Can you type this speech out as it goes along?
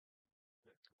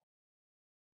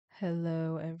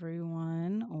Hello,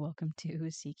 everyone. Welcome to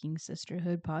Seeking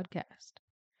Cysterhood podcast.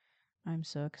 I'm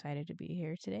so excited to be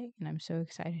here today, and I'm so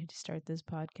excited to start this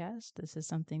podcast. This is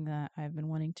something that I've been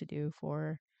wanting to do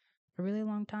for a really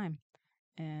long time.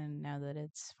 And now that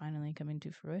it's finally coming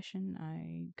to fruition,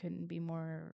 I couldn't be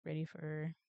more ready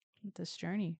for this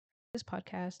journey. This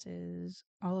podcast is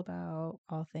all about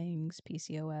all things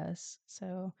PCOS.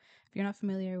 So, if you're not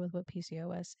familiar with what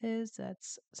PCOS is,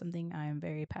 that's something I'm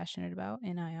very passionate about.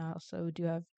 And I also do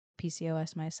have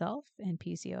PCOS myself, and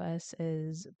PCOS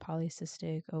is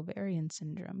polycystic ovarian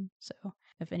syndrome. So,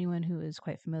 if anyone who is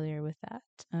quite familiar with that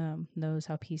knows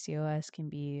how PCOS can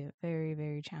be very,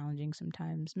 very challenging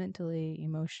sometimes mentally,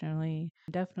 emotionally,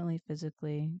 definitely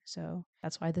physically. So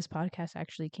that's why this podcast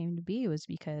actually came to be, was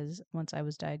because once I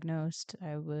was diagnosed,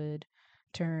 I would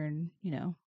turn,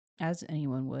 as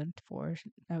anyone would,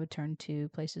 I would turn to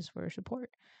places for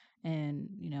support. And,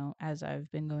 as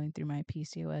I've been going through my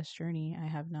PCOS journey, I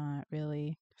have not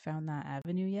really found that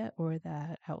avenue yet or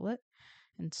that outlet.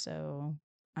 And so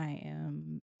I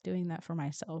am doing that for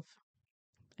myself.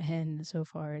 And so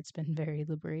far, it's been very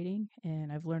liberating,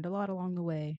 and I've learned a lot along the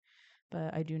way.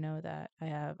 But I do know that I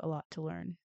have a lot to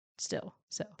learn still.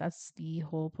 So that's the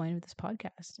whole point of this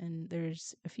podcast. And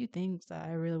there's a few things that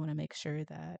I really want to make sure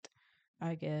that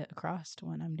I get across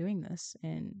when I'm doing this,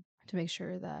 and to make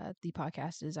sure that the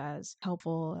podcast is as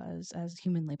helpful as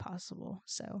humanly possible.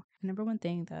 So, the number one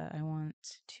thing that I want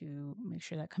to make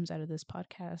sure that comes out of this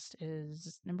podcast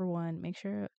is, number one, make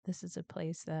sure this is a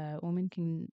place that women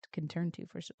can turn to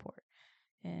for support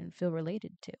and feel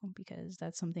related to, because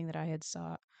that's something that I had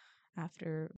sought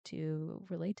after to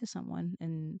relate to someone.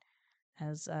 And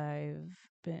as I've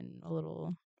been a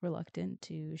little reluctant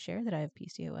to share that I have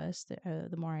PCOS,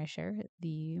 the more I share it,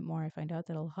 the more I find out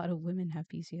that a lot of women have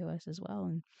PCOS as well,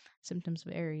 and symptoms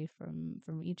vary from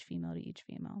each female to each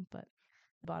female. But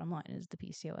the bottom line is the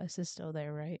PCOS is still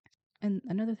there, right? And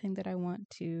another thing that I want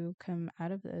to come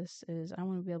out of this is I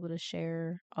want to be able to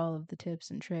share all of the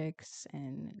tips and tricks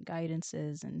and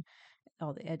guidances and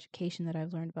all the education that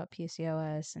I've learned about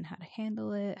PCOS and how to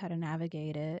handle it, how to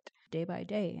navigate it day by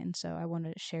day. And so I want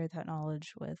to share that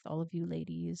knowledge with all of you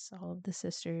ladies, all of the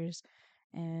sisters,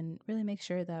 and really make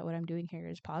sure that what I'm doing here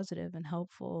is positive and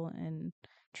helpful and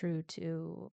true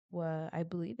to what I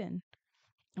believe in.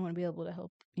 I want to be able to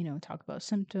help, talk about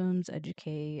symptoms,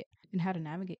 educate, and how to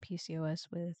navigate PCOS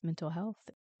with mental health.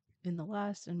 And the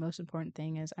last and most important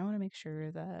thing is I want to make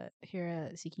sure that here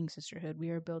at Seeking Cysterhood, we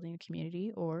are building a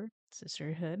community, or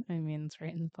sisterhood. I mean, it's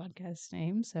right in the podcast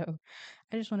name. So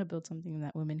I just want to build something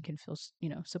that women can feel,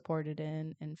 supported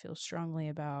in and feel strongly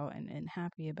about and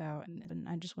happy about. And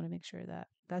I just want to make sure that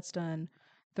that's done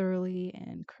thoroughly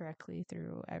and correctly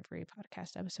through every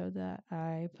podcast episode that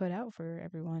I put out for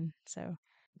everyone. So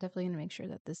definitely going to make sure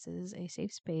that this is a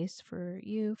safe space for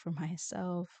you, for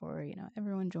myself, for,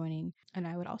 everyone joining. And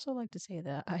I would also like to say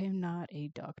that I am not a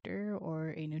doctor or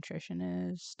a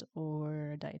nutritionist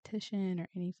or a dietitian or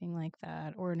anything like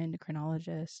that, or an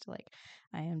endocrinologist. Like,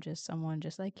 I am just someone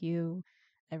just like you,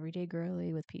 everyday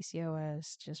girly with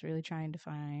PCOS, just really trying to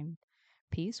find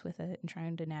peace with it and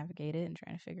trying to navigate it and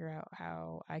trying to figure out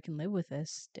how I can live with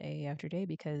this day after day,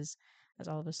 because as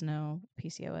all of us know,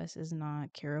 PCOS is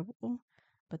not curable,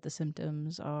 but the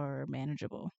symptoms are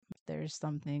manageable. There's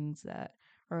some things that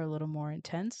are a little more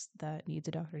intense that needs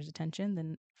a doctor's attention,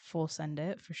 then full send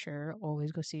it for sure.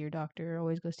 Always go see your doctor,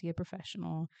 always go see a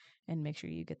professional, and make sure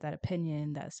you get that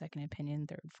opinion, that second opinion,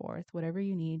 third, fourth, whatever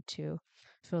you need to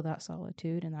feel that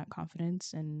solitude and that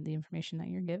confidence and the information that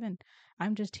you're given.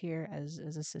 I'm just here as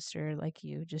a sister like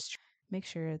you, just make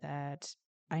sure that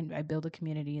I build a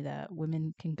community that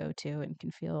women can go to and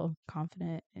can feel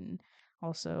confident and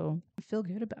also feel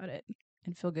good about it,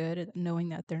 and feel good at knowing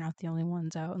that they're not the only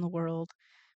ones out in the world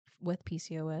with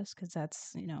PCOS, because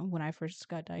that's, when I first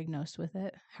got diagnosed with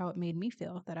it, how it made me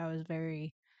feel, that I was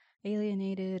very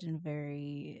alienated and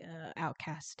very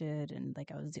outcasted, and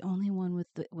like I was the only one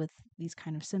with these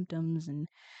kind of symptoms and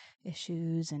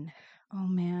issues. And oh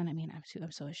man, I mean,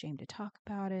 I'm so ashamed to talk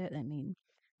about it. I mean,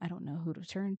 I don't know who to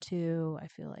turn to. I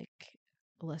feel like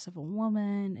less of a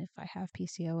woman if I have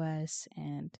PCOS.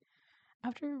 And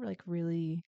after like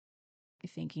really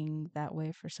thinking that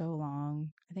way for so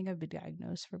long, I think I've been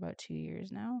diagnosed for about 2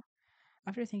 years now.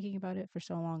 After thinking about it for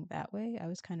so long that way, I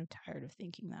was kind of tired of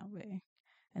thinking that way.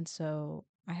 And so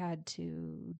I had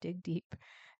to dig deep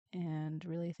and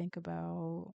really think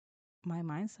about my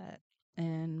mindset.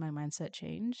 And my mindset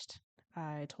changed.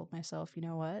 I told myself, you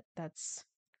know what, that's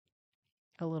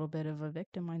a little bit of a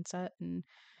victim mindset. And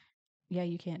yeah,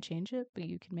 you can't change it, but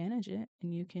you can manage it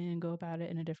and you can go about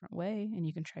it in a different way and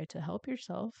you can try to help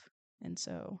yourself. And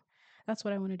so that's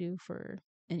what I want to do for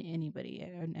anybody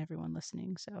and everyone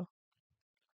listening. So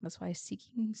that's why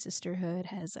Seeking Cysterhood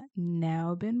has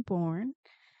now been born,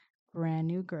 brand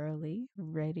new girly,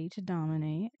 ready to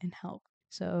dominate and help.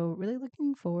 So, really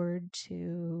looking forward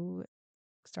to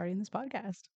starting this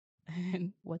podcast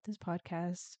and what this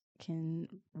podcast can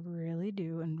really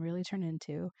do and really turn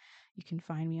into. You can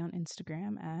find me on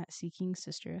Instagram at Seeking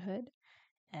Cysterhood.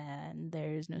 And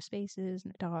there's no spaces,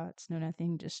 no dots, no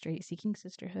nothing, just straight Seeking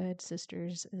Cysterhood.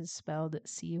 Sisters is spelled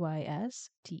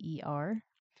Cyster,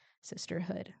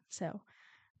 sisterhood. So,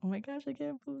 oh my gosh, I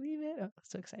can't believe it. Oh,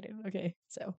 so excited. Okay,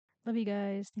 so love you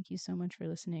guys. Thank you so much for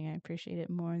listening. I appreciate it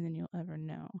more than you'll ever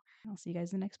know. I'll see you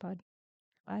guys in the next pod.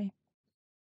 Bye.